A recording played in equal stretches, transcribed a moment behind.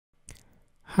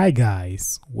Hi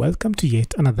guys, welcome to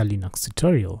yet another Linux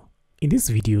tutorial. In this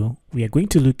video, we are going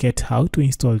to look at how to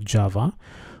install Java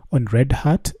on Red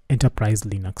Hat Enterprise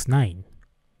Linux 9.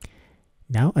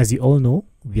 Now, as you all know,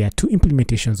 there are two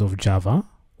implementations of Java.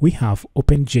 We have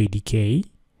OpenJDK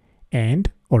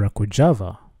and Oracle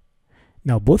Java.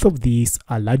 Now, both of these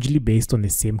are largely based on the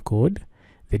same code.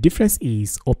 The difference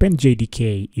is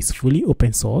OpenJDK is fully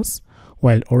open source,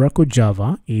 while Oracle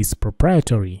Java is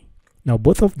proprietary. Now,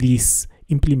 both of these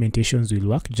implementations will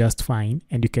work just fine,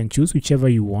 and you can choose whichever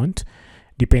you want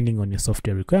depending on your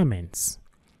software requirements.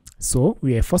 So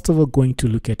we are first of all going to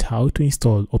look at how to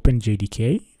install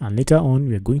OpenJDK, and later on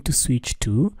we are going to switch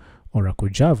to Oracle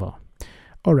Java.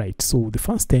 Alright, so the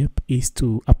first step is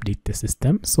to update the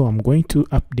system. So I'm going to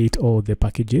update all the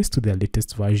packages to their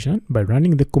latest version by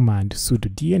running the command sudo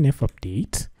dnf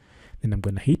update. Then I'm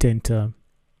going to hit enter.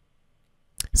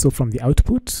 So from the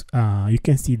output, you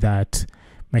can see that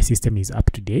my system is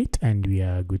up to date and we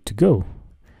are good to go.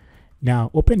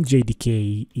 Now,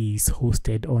 OpenJDK is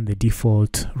hosted on the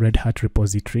default Red Hat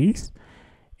repositories.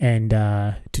 And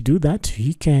to do that,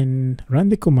 you can run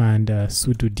the command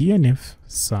sudo dnf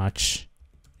search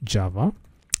java.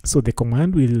 So the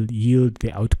command will yield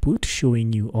the output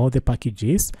showing you all the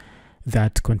packages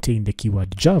that contain the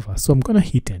keyword Java. So I'm going to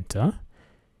hit enter.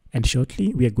 And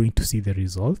shortly, we are going to see the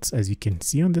results, as you can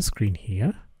see on the screen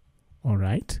here. All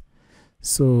right.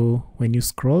 So when you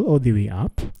scroll all the way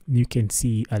up, you can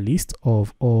see a list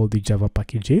of all the Java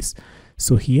packages.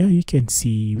 So here you can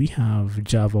see we have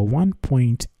Java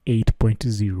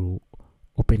 1.8.0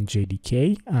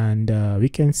 OpenJDK, and we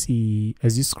can see,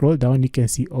 as you scroll down, you can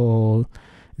see all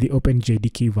the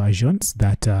OpenJDK versions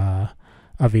that are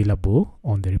available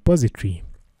on the repository.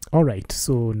 All right,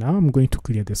 so now I'm going to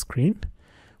clear the screen.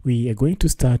 We are going to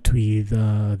start with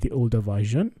the older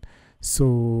version.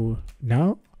 So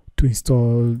now, to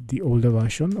install the older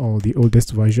version or the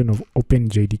oldest version of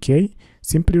OpenJDK,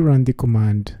 simply run the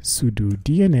command sudo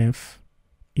dnf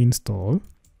install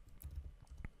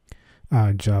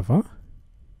java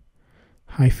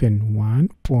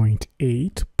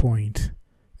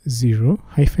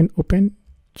 -1.8.0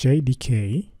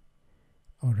 OpenJDK.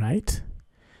 All right.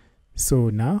 So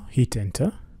now hit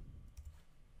enter.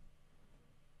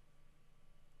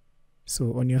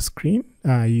 So on your screen,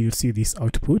 you'll see this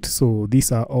output. So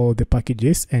these are all the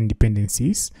packages and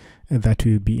dependencies that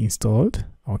will be installed,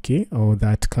 okay, or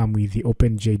that come with the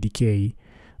OpenJDK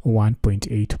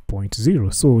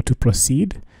 1.8.0. So to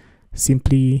proceed,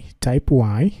 simply type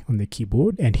Y on the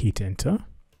keyboard and hit enter.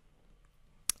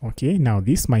 Okay, now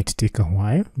this might take a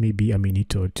while, maybe a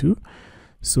minute or two.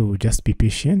 So just be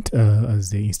patient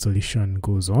as the installation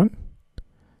goes on.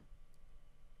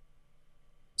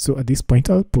 So at this point,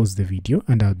 I'll pause the video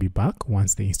and I'll be back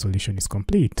once the installation is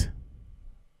complete.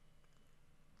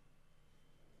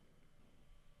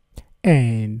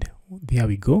 And there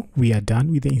we go. We are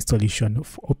done with the installation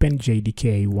of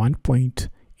OpenJDK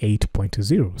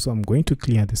 1.8.0. So I'm going to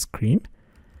clear the screen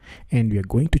and we are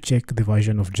going to check the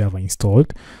version of Java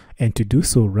installed. And to do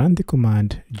so, run the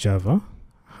command java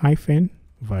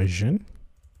 -version,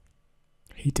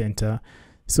 hit enter.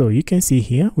 So you can see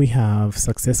here we have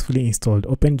successfully installed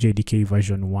OpenJDK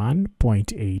version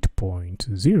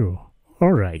 1.8.0.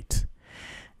 All right.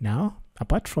 Now,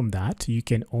 apart from that, you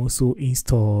can also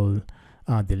install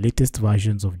the latest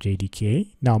versions of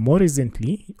JDK. Now, more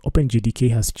recently, OpenJDK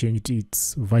has changed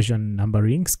its version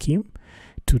numbering scheme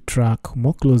to track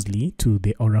more closely to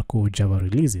the Oracle Java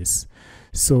releases.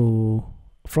 So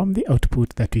from the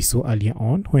output that we saw earlier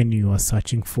on when you are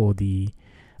searching for the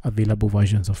available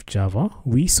versions of Java,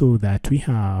 we saw that we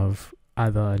have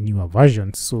other newer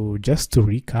versions. So just to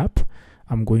recap,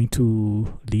 I'm going to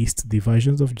list the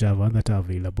versions of Java that are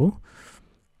available.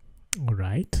 All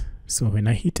right, so when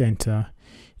I hit enter,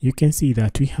 you can see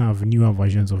that we have newer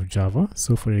versions of Java.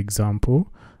 So for example,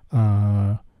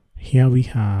 here we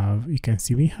have, you can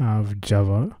see we have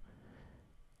Java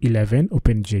 11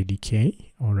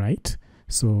 OpenJDK. All right,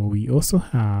 so we also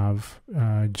have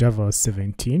Java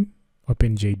 17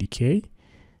 OpenJDK,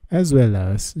 as well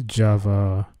as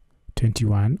Java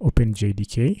 21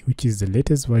 OpenJDK, which is the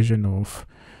latest version of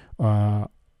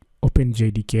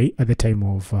OpenJDK at the time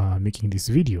of making this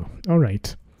video. All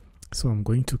right, so I'm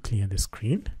going to clear the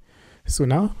screen. So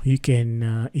now you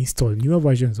can install newer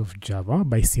versions of Java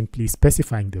by simply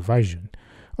specifying the version.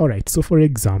 All right, so for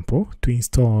example, to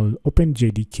install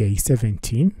OpenJDK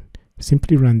 17,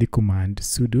 simply run the command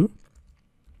sudo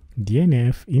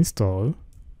dnf install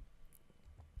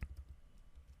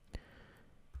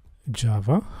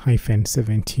java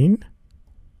 -17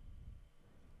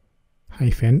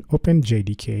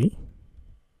 -OpenJDK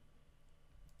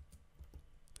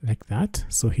like that.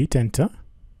 So hit enter.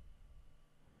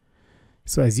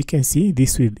 So as you can see,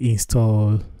 this will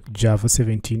install Java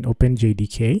 17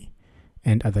 OpenJDK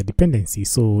and other dependencies.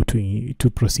 So to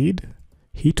proceed,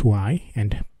 hit Y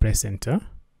and press enter.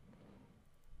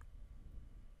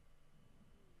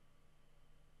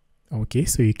 Okay,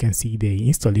 so you can see the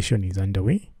installation is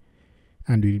underway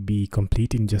and will be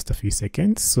complete in just a few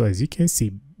seconds. So as you can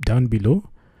see down below,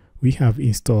 we have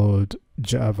installed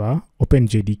Java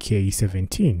OpenJDK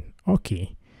 17.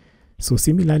 Okay, so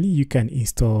similarly, you can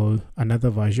install another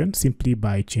version simply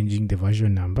by changing the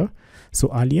version number.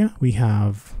 So earlier we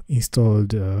have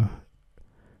installed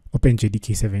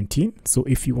OpenJDK 17. So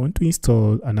if you want to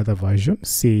install another version,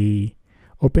 say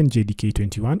OpenJDK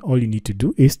 21, all you need to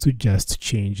do is to just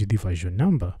change the version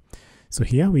number. So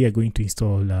here we are going to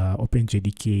install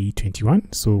OpenJDK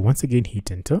 21. So once again,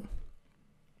 hit enter.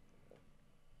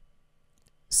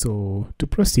 So to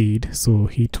proceed, so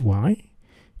hit Y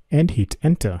and hit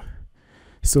enter.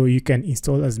 So you can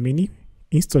install as many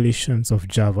installations of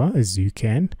Java as you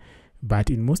can, but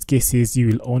in most cases you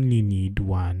will only need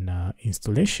one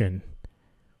installation.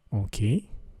 Okay,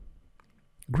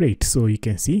 great. So you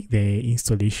can see the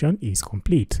installation is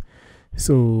complete.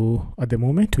 So at the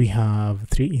moment we have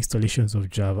 3 installations of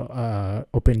Java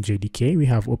OpenJDK. We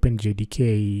have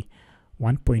OpenJDK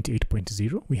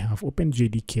 1.8.0, we have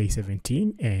OpenJDK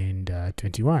 17 and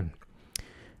 21.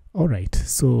 All right,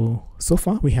 so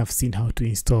far we have seen how to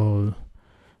install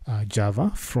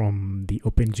Java from the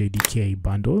OpenJDK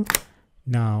bundle.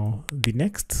 Now the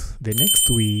next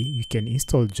way you can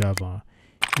install Java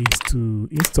is to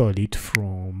install it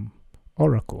from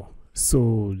Oracle.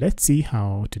 So let's see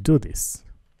how to do this.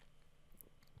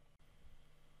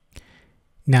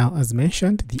 Now, as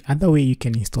mentioned, the other way you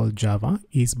can install Java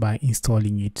is by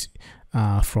installing it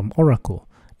from Oracle.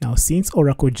 Now, since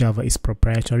Oracle Java is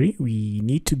proprietary, we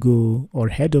need to go or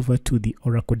head over to the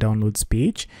Oracle downloads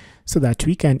page so that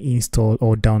we can install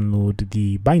or download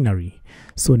the binary.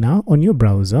 So now on your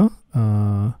browser,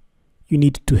 you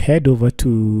need to head over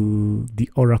to the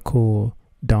Oracle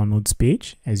downloads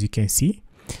page, as you can see.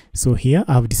 So here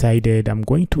I've decided I'm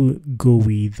going to go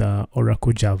with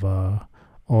Oracle Java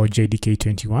or JDK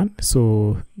 21.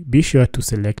 So be sure to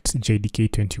select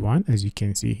JDK 21, as you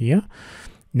can see here.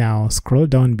 Now scroll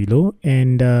down below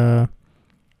and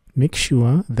make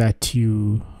sure that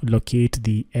you locate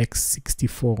the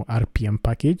x64 RPM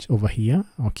package over here.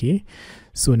 Okay,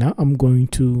 so now I'm going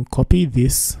to copy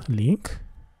this link.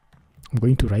 I'm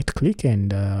going to right click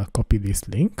and copy this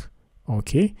link.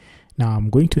 Okay, now I'm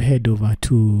going to head over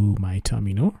to my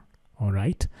terminal. All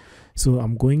right, so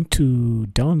I'm going to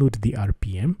download the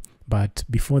RPM, but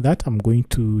before that I'm going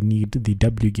to need the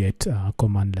wget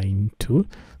command line tool.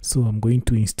 So I'm going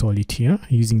to install it here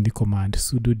using the command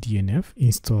sudo dnf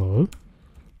install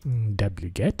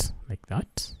wget, like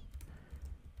that.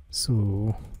 So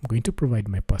I'm going to provide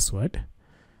my password.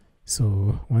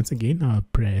 So once again I'll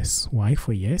press Y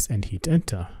for yes and hit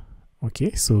enter.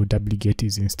 Okay, so wget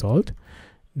is installed.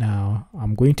 Now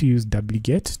I'm going to use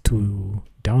wget to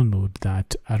download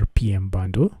that RPM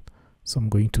bundle. So I'm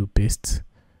going to paste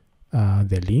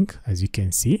the link, as you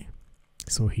can see.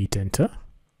 So hit enter.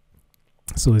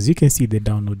 So as you can see, the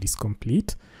download is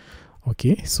complete.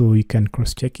 Okay, so you can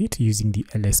cross check it using the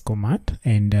ls command,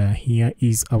 and here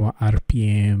is our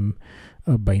RPM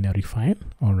binary file.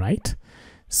 All right,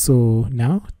 so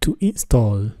now to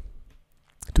install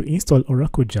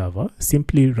Oracle Java,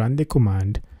 simply run the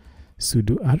command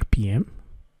sudo rpm,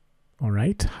 all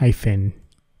right, hyphen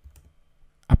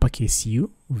uppercase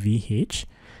U VH,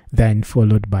 then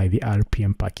followed by the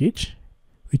RPM package,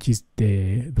 which is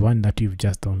the one that you've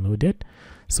just downloaded.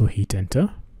 So hit enter.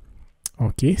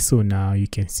 Okay, so now you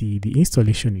can see the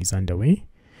installation is underway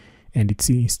and it's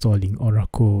installing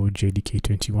Oracle JDK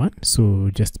 21. So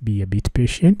just be a bit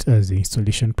patient as the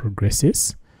installation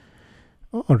progresses.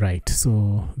 All right,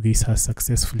 so this has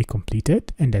successfully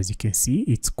completed, and as you can see,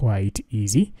 it's quite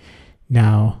easy.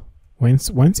 Now,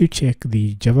 once you check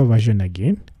the Java version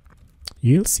again,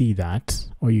 you'll see that,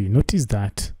 or you notice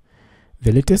that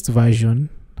the latest version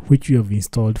which you have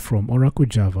installed from Oracle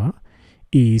Java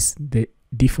is the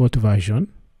default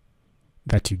version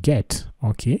that you get.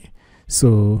 Okay,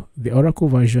 so the Oracle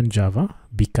version Java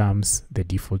becomes the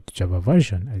default Java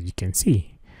version, as you can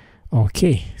see.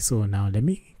 Okay, so now let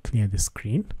me clear the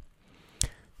screen.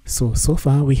 So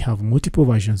far we have multiple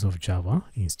versions of Java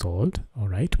installed. All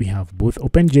right, we have both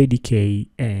OpenJDK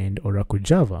and Oracle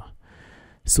Java.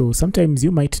 So sometimes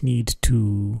you might need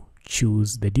to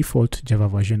choose the default Java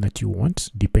version that you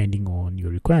want depending on your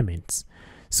requirements.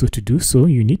 So to do so,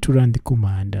 you need to run the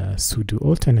command sudo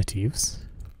alternatives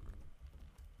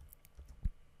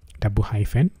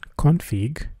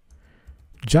 /config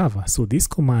Java. So this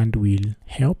command will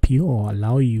help you or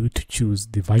allow you to choose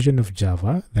the version of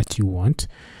Java that you want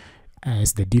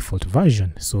as the default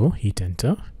version. So hit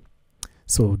enter.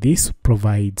 So this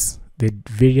provides the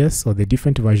various or the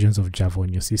different versions of Java on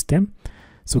your system.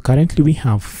 So currently we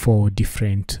have 4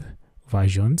 different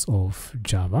versions of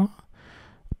Java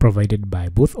provided by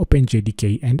both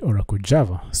OpenJDK and Oracle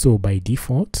Java. So by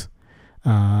default,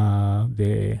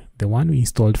 the one we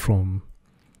installed from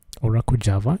Oracle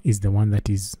Java is the one that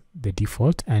is the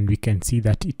default, and we can see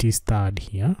that it is starred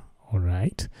here. All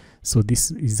right, so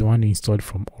this is the one we installed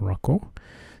from Oracle.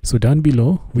 So down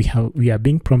below we are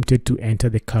being prompted to enter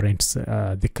the current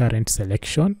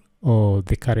selection or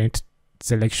the current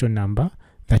selection number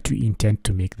that we intend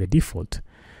to make the default.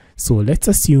 So let's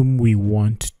assume we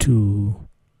want to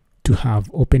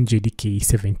have OpenJDK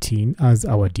 17 as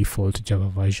our default Java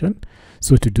version.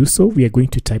 So to do so, we are going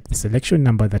to type the selection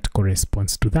number that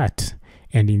corresponds to that.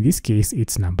 And in this case,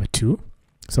 it's number 2.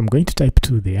 So I'm going to type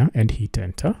 2 there and hit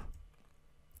enter.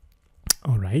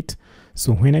 All right.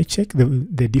 So when I check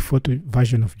the default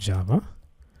version of Java,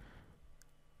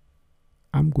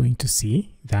 I'm going to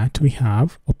see that we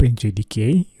have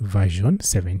OpenJDK version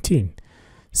 17.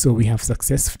 So we have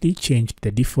successfully changed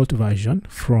the default version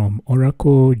from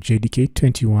Oracle JDK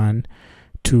 21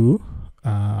 to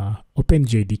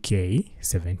OpenJDK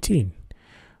 17.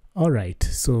 All right,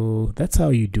 so that's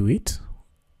how you do it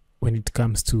when it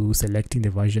comes to selecting the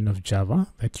version of Java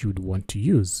that you'd want to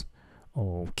use.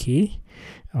 Okay,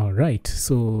 all right,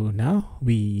 so now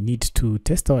we need to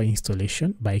test our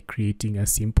installation by creating a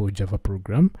simple Java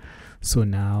program. So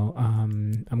now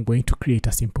I'm going to create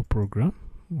a simple program,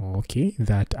 okay,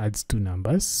 that adds 2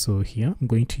 numbers. So here I'm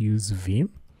going to use Vim,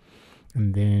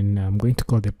 and then I'm going to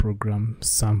call the program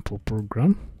sample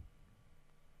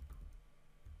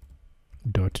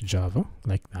program.java,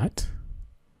 like that.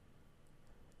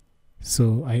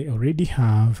 So I already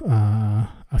have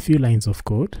a few lines of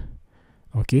code.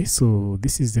 Okay, so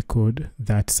this is the code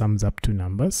that sums up 2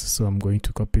 numbers. So I'm going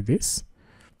to copy this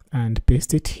and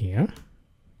paste it here.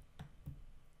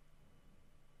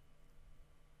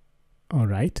 All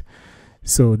right,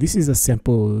 so this is a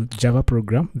simple Java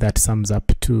program that sums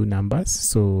up 2 numbers.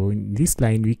 So in this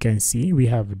line, we can see we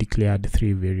have declared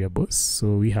 3 variables.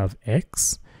 So we have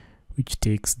x, which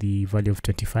takes the value of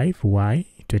 25, y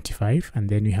 25, and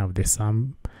then we have the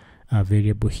sum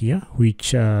variable here,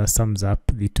 which sums up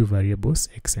the 2 variables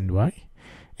x and y.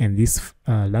 And this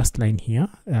last line here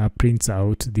prints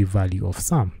out the value of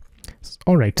sum.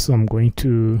 All right, so I'm going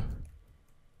to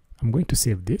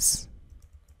save this.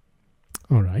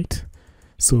 All right,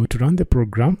 so to run the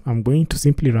program, I'm going to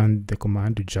simply run the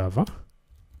command java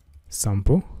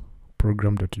sample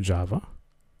program.java,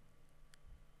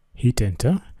 hit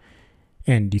enter,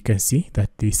 and you can see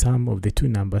that the sum of the 2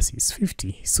 numbers is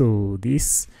 50. So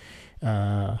this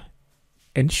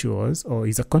ensures or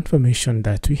is a confirmation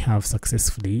that we have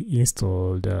successfully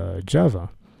installed Java.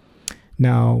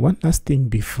 Now, one last thing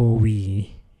before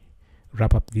we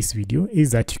wrap up this video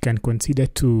is that you can consider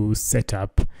to set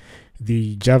up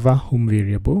the Java home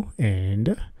variable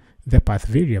and the path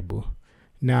variable.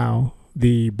 Now,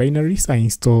 the binaries are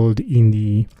installed in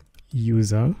the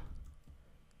user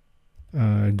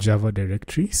Java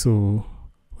directory. So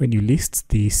when you list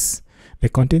this, the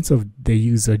contents of the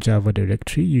user Java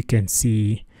directory, you can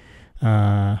see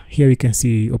here we can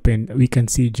see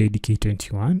JDK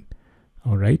 21,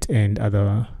 all right, and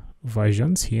other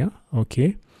versions here.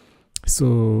 Okay,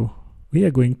 so we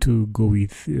are going to go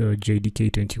with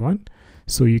JDK 21.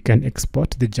 So you can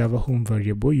export the Java home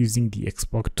variable using the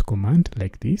export command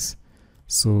like this.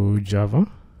 So Java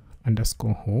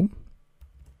underscore home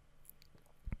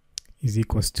is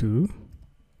equals to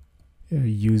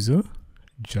user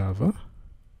Java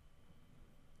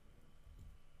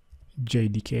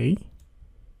JDK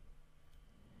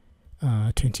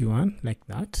 21, like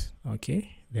that. Okay,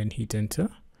 then hit enter.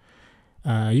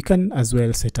 You can as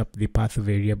well set up the path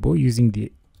variable using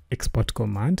the export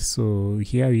command. So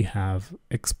here we have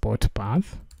export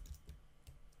path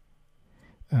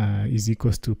is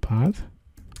equals to path.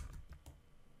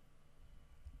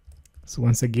 So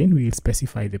once again, we will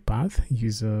specify the path,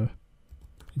 user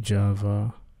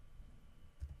Java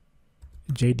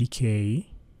JDK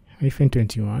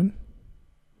 -21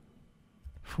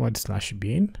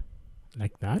 /bin,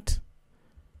 like that.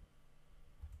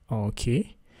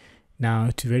 Okay.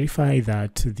 Now, to verify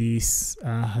that this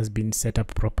has been set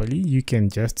up properly, you can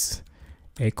just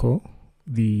echo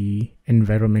the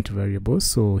environment variables.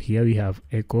 So here we have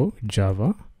echo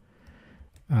Java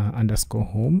underscore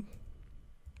home.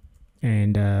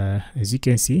 And as you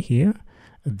can see here,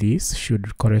 this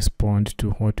should correspond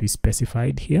to what we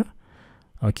specified here.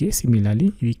 Okay,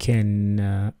 similarly, we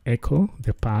can echo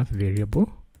the path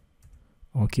variable.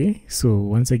 Okay, so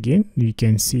once again, you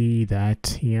can see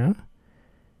that here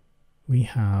we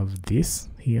have this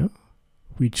here,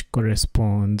 which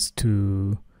corresponds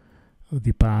to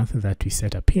the path that we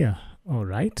set up here. All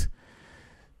right.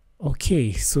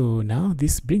 Okay, so now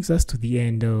this brings us to the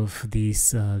end of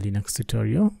this Linux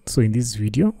tutorial. So in this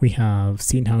video, we have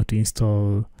seen how to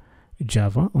install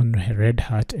Java on Red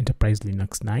Hat Enterprise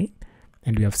Linux 9.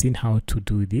 And we have seen how to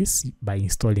do this by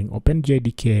installing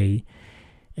OpenJDK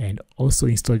and also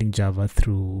installing Java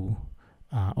through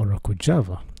Oracle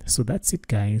Java. So that's it,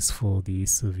 guys, for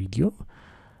this video.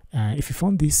 If you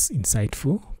found this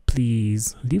insightful,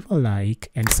 please leave a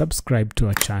like and subscribe to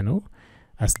our channel,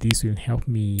 as this will help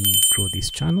me grow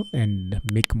this channel and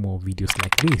make more videos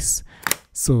like this.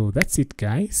 So that's it,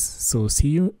 guys. So see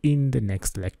you in the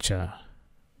next lecture.